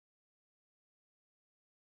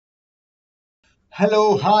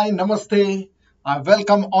Hello, hi, namaste. I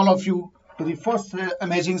welcome all of you to the first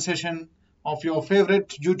amazing session of your favorite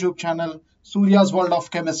YouTube channel, Surya's World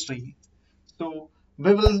of Chemistry. So,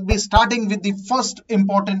 we will be starting with the first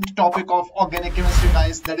important topic of organic chemistry,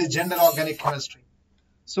 guys, that is general organic chemistry.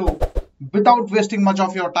 So, without wasting much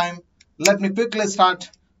of your time, let me quickly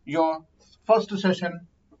start your first session.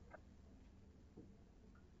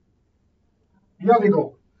 Here we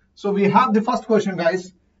go. So we have the first question,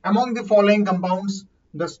 guys. Among the following compounds,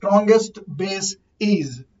 the strongest base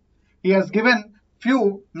is. He has given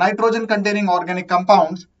few nitrogen containing organic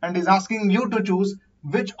compounds and is asking you to choose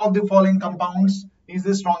which of the following compounds is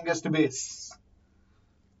the strongest base.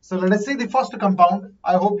 So let us see the first compound.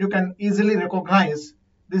 I hope you can easily recognize.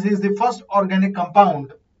 This is the first organic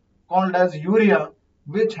compound called as urea,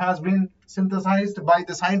 which has been synthesized by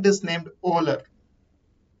the scientist named Euler.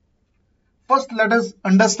 First, let us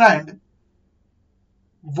understand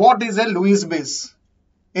what is a Lewis base.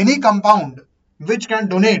 Any compound which can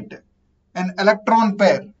donate an electron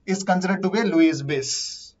pair is considered to be a Lewis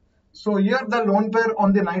base. So here the lone pair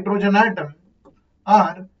on the nitrogen atom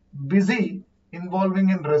are busy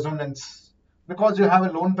involving in resonance because you have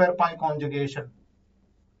a lone pair pi conjugation.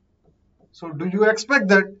 So do you expect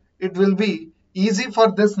that it will be easy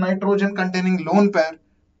for this nitrogen containing lone pair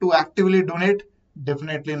to actively donate?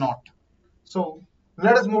 Definitely not. So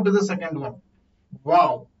let us move to the second one.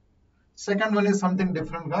 Wow. Second one is something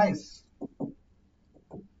different, guys.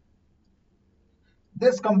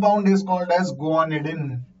 This compound is called as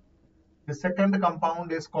guanidine. The second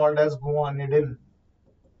compound is called as guanidine.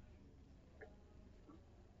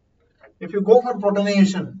 If you go for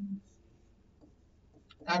protonation,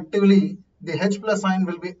 actively the H plus sign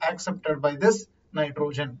will be accepted by this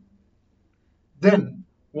nitrogen. Then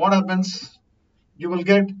what happens? You will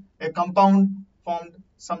get a compound formed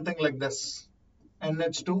something like this.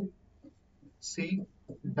 NH2 C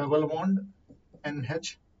double bond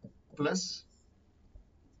NH plus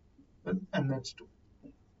with NH2.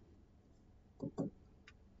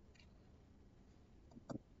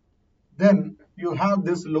 Then you have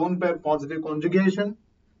this lone pair positive conjugation.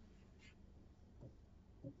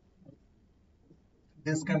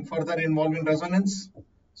 This can further involve in resonance.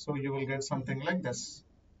 So you will get something like this.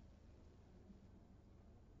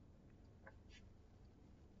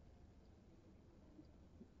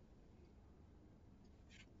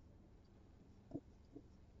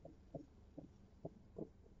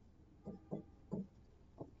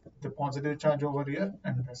 The positive charge over here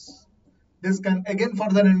and this. This can again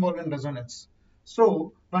further involve in resonance.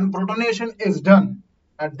 So when protonation is done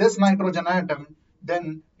at this nitrogen atom,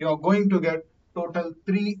 then you are going to get total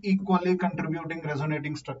 3 equally contributing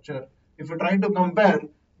resonating structure. If you try to compare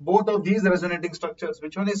both of these resonating structures,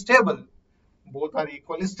 which one is stable? Both are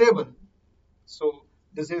equally stable. So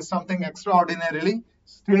this is something extraordinarily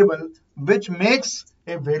stable, which makes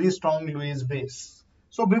a very strong Lewis base.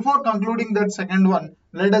 So before concluding that second one,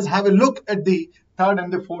 let us have a look at the third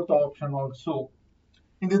and the fourth option also.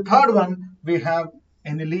 In the third one, we have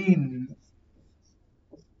aniline.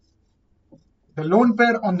 The lone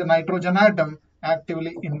pair on the nitrogen atom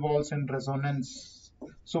actively involves in resonance.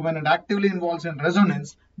 So when it actively involves in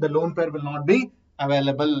resonance, the lone pair will not be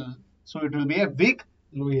available. So it will be a weak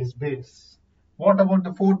Lewis base. What about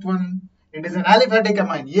the fourth one? It is an aliphatic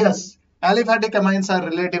amine. Yes, aliphatic amines are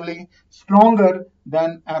relatively stronger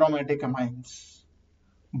than aromatic amines.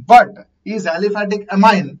 But is aliphatic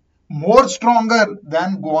amine more stronger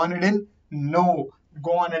than guanidine? No,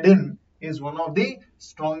 guanidine is one of the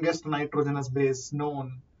strongest nitrogenous base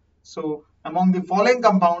known. So among the following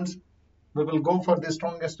compounds, we will go for the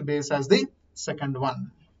strongest base as the second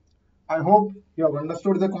one. I hope you have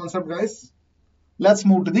understood the concept, guys. Let's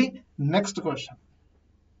move to the next question.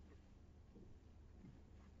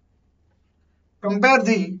 Compare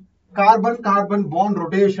the carbon-carbon bond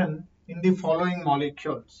rotation in the following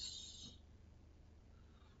molecules.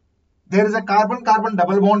 There is a carbon-carbon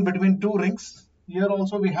double bond between two rings. Here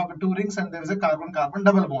also we have two rings and there is a carbon-carbon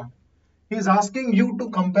double bond. He is asking you to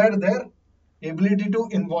compare their ability to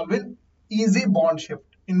involve in easy bond shift.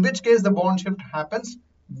 In which case the bond shift happens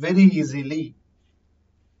very easily.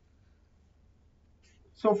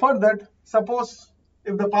 So for that, suppose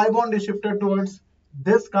if the pi bond is shifted towards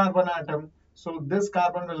this carbon atom, so this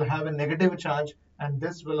carbon will have a negative charge and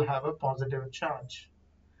this will have a positive charge.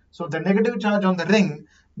 So the negative charge on the ring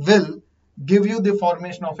will give you the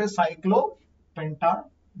formation of a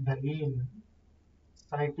cyclopentadiene.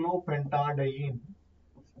 Cyclopentadiene.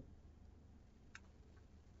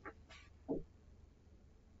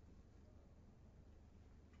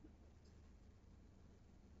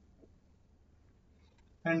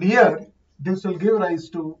 And here this will give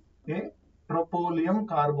rise to a troponium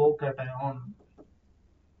carbocation.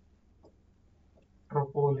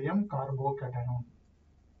 Troponium carbocation.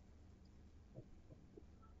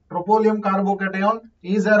 Troponium carbocation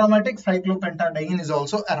is aromatic. Cyclopentadiene is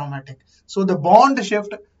also aromatic. So the bond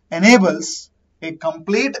shift enables a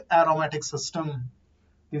complete aromatic system.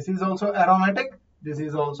 This is also aromatic. This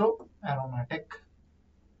is also aromatic.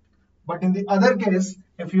 But in the other case,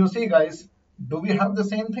 if you see guys, do we have the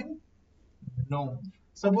same thing? No.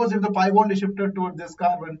 Suppose if the pi bond is shifted toward this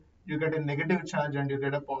carbon, you get a negative charge and you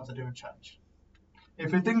get a positive charge.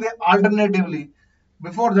 If you think that alternatively,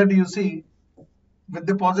 before that you see, with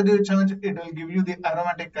the positive charge, it will give you the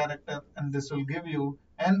aromatic character and this will give you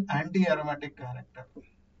an anti-aromatic character.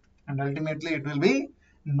 And ultimately it will be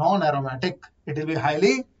non-aromatic. It will be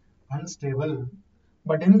highly unstable.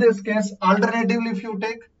 But in this case, alternatively if you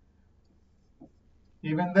take,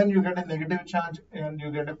 even then you get a negative charge and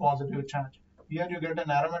you get a positive charge. Here you get an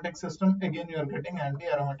aromatic system, again you are getting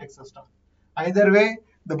anti-aromatic system. Either way,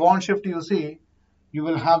 the bond shift you see, you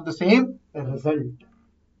will have the same result.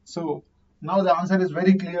 So now the answer is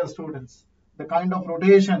very clear, students. The kind of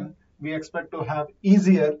rotation we expect to have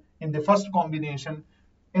easier in the first combination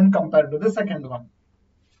in compared to the second one.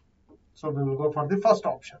 So we will go for the first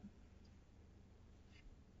option.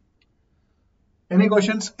 Any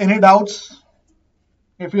questions? Any doubts?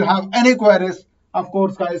 If you have any queries, of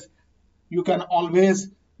course guys, you can always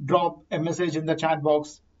drop a message in the chat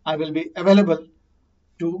box. I will be available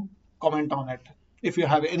to comment on it if you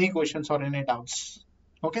have any questions or any doubts.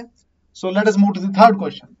 Okay, so let us move to the third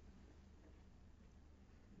question.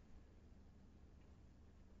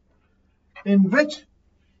 In which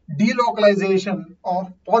delocalization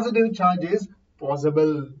of positive charge is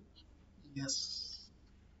possible? Yes.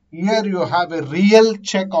 Here you have a real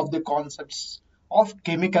check of the concepts of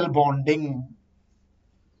chemical bonding.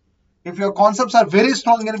 If your concepts are very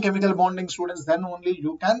strong in chemical bonding, students, then only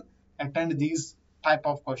you can attend these type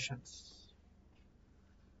of questions.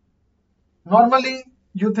 Normally,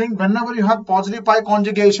 you think whenever you have positive pi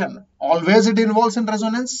conjugation, always it involves in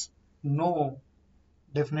resonance? No,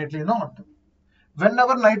 definitely not.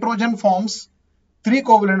 Whenever nitrogen forms 3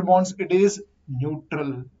 covalent bonds, it is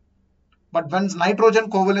neutral. But when nitrogen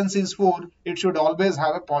covalence is 4, it should always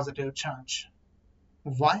have a positive charge.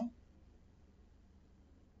 Why?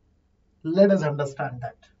 Let us understand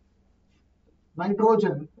that.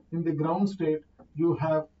 Nitrogen in the ground state, you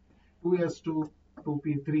have 2s2,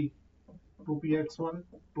 2p3, 2px1,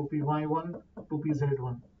 2py1,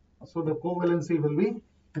 2pz1. So the covalency will be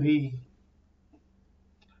 3.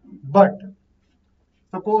 But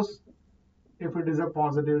suppose if it is a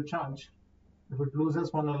positive charge, if it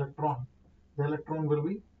loses 1 electron, the electron will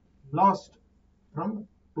be lost from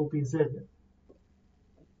 2pz.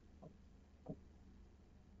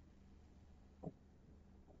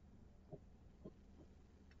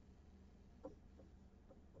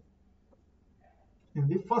 In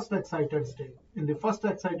the first excited state. In the first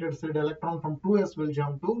excited state, electron from 2s will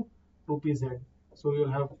jump to 2pz. So you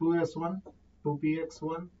will have 2s1,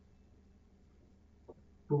 2px1,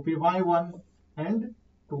 2py1 and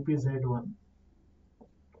 2pz1.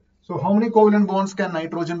 So how many covalent bonds can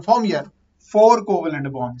nitrogen form here? 4 covalent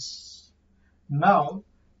bonds. Now,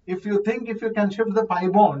 if you think if you can shift the pi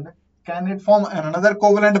bond, can it form another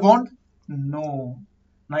covalent bond? No.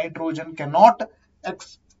 Nitrogen cannot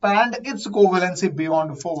expand its covalency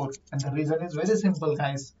beyond 4. And the reason is very simple,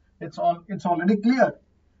 guys. It's already clear.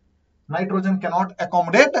 Nitrogen cannot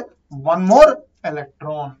accommodate one more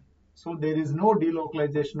electron. So there is no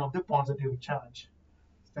delocalization of the positive charge.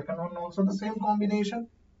 Second one also the same combination.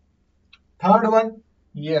 Third one,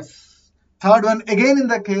 yes. Third one, again in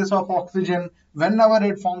the case of oxygen, whenever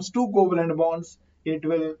it forms 2 covalent bonds, it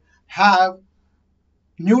will have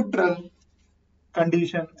neutral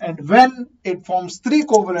condition, and when it forms 3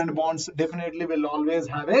 covalent bonds, definitely will always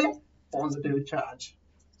have a positive charge.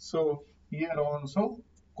 So here also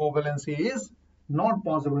covalency is not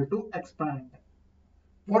possible to expand.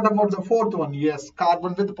 What about the fourth one? Yes,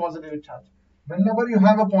 carbon with positive charge. Whenever you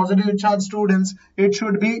have a positive charge, students, it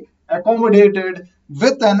should be accommodated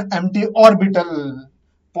with an empty orbital.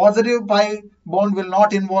 Positive pi bond will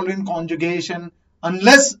not involve in conjugation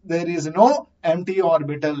unless there is no empty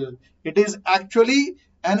orbital. It is actually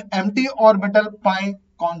an empty orbital pi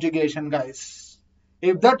conjugation, guys.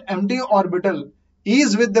 If that empty orbital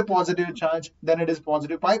is with the positive charge, then it is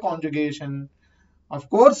positive pi conjugation. Of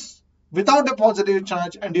course, without a positive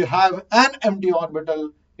charge and you have an empty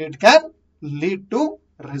orbital, it can lead to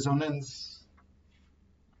resonance.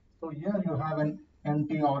 So here you have an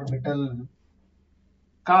empty orbital.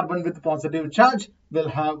 Carbon with positive charge will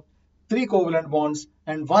have 3 covalent bonds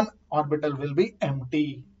and 1 orbital will be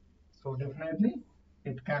empty. So definitely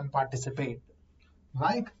it can participate.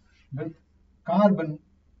 Like with carbon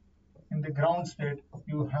in the ground state,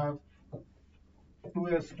 you have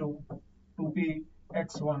 2s2,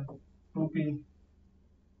 2px1, 2py1,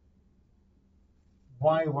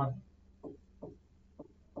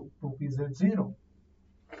 2pz0.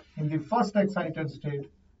 In the first excited state,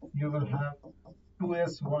 you will have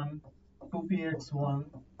 2s1, 2px1,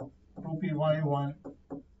 2py1,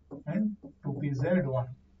 and 2pz1,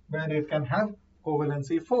 where it can have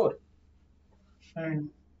covalency 4. And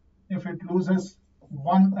if it loses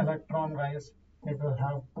one electron rise, it will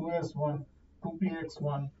have 2s1,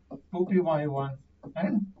 2px1, 2py1,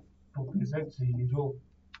 and 2pz0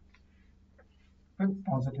 with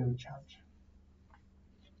positive charge.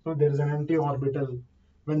 So there is an empty orbital.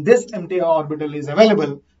 When this empty orbital is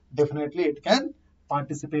available, definitely it can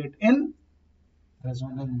participate in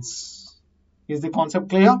resonance. Is the concept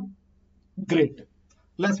clear? Great.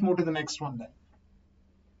 Let's move to the next one then.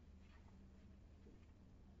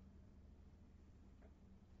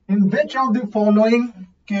 In which of the following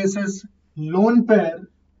cases lone pair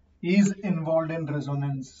is involved in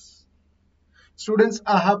resonance? Students,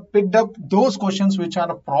 I have picked up those questions which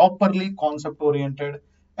are properly concept oriented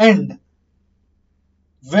and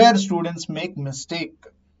where students make mistake.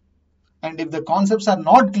 And if the concepts are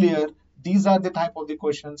not clear, these are the type of the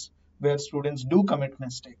questions where students do commit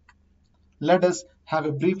mistake. Let us have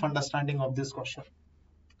a brief understanding of this question.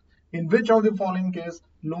 In which of the following case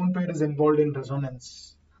lone pair is involved in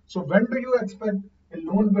resonance? So when do you expect a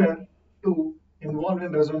lone pair to involve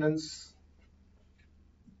in resonance?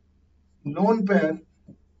 Lone pair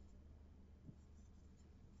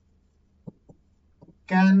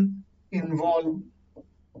can involve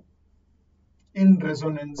in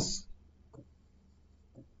resonance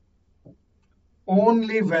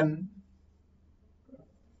only when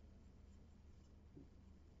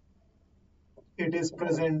it is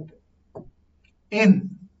present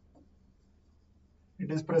in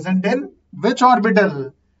which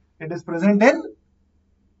orbital? It is present in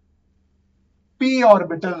p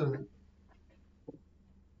orbital.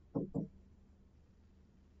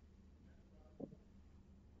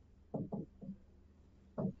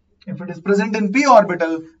 If it is present in p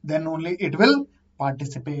orbital, then only it will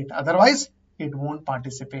participate. Otherwise, it won't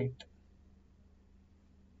participate.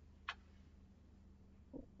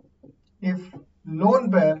 If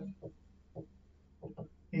lone pair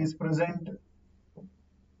is present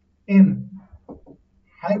in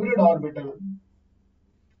hybrid orbital,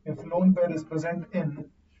 if lone pair is present in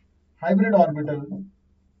hybrid orbital,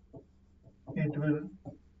 it will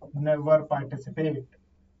never participate.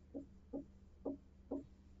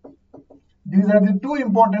 These are the two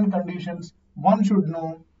important conditions one should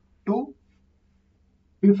know to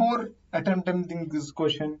before attempting this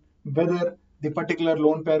question whether the particular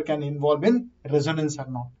lone pair can involve in resonance or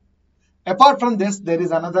not. Apart from this, there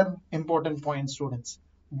is another important point, students.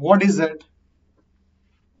 What is it?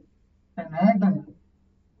 An atom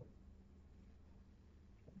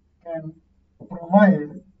can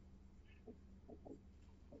provide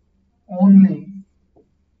only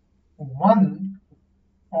one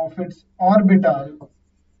of its orbital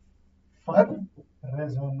for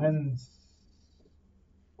resonance.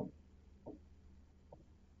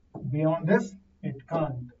 Beyond this, it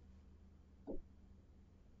can't.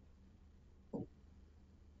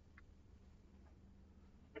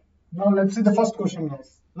 Now let's see the first question,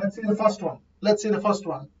 guys. Let's see the first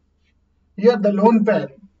one. Here the lone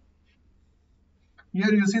pair.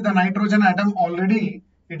 Here you see the nitrogen atom already.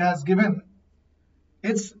 It has given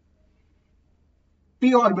its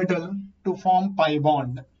p orbital to form pi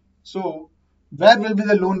bond. So where will be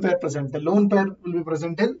the lone pair present? The lone pair will be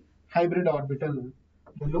present in hybrid orbital.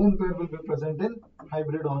 The lone pair will be present in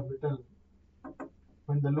hybrid orbital.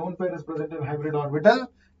 When the lone pair is present in hybrid orbital,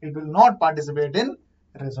 it will not participate in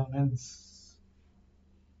resonance.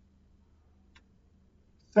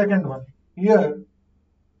 Second one, here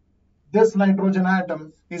this nitrogen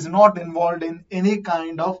atom is not involved in any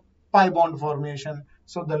kind of pi bond formation,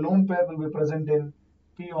 so the lone pair will be present in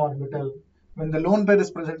p orbital. When the lone pair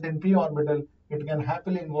is present in p orbital, it can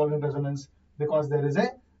happily involve in resonance because there is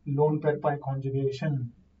a lone pair pi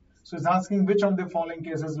conjugation. So it's asking which of the following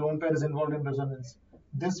cases lone pair is involved in resonance.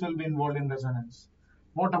 This will be involved in resonance.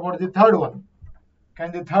 What about the third one?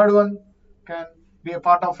 Can the third one be a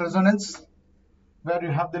part of resonance where you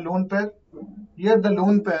have the lone pair? Here the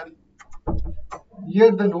lone pair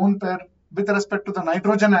with respect to the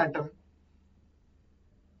nitrogen atom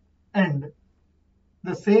and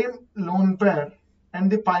the same lone pair and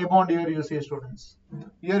the pi bond. Here you see, students,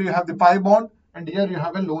 here you have the pi bond and here you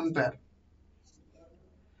have a lone pair.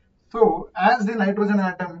 So as the nitrogen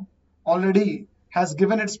atom already has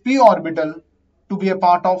given its p orbital to be a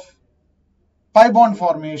part of pi bond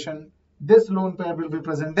formation, this lone pair will be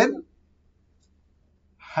present in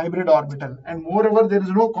hybrid orbital, and moreover there is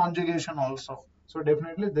no conjugation also, so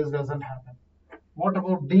definitely this doesn't happen. What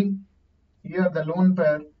about D? Here the lone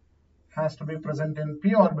pair has to be present in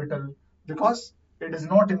p orbital because it is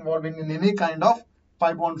not involving in any kind of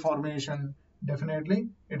pi bond formation. Definitely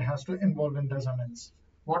it has to involve in resonance.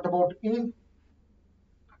 What about E?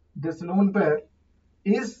 This lone pair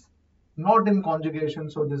is not in conjugation,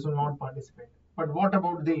 so this will not participate. But what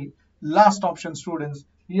about the last option, students?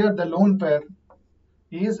 Here the lone pair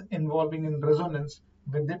is involving in resonance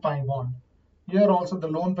with the pi bond. Here also the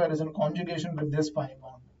lone pair is in conjugation with this pi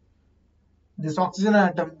bond. This oxygen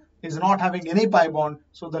atom is not having any pi bond,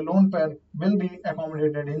 so the lone pair will be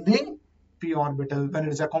accommodated in the p orbital. When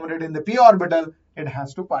it is accommodated in the p orbital, it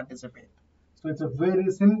has to participate. So it's a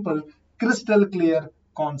very simple, crystal clear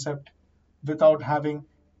concept without having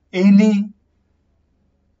any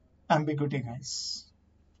ambiguity, guys.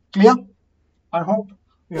 Clear? I hope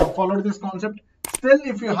you have followed this concept. Still,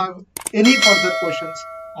 if you have any further questions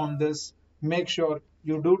on this, make sure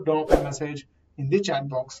you do drop a message in the chat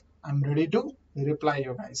box. I'm ready to reply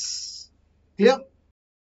you guys. Clear?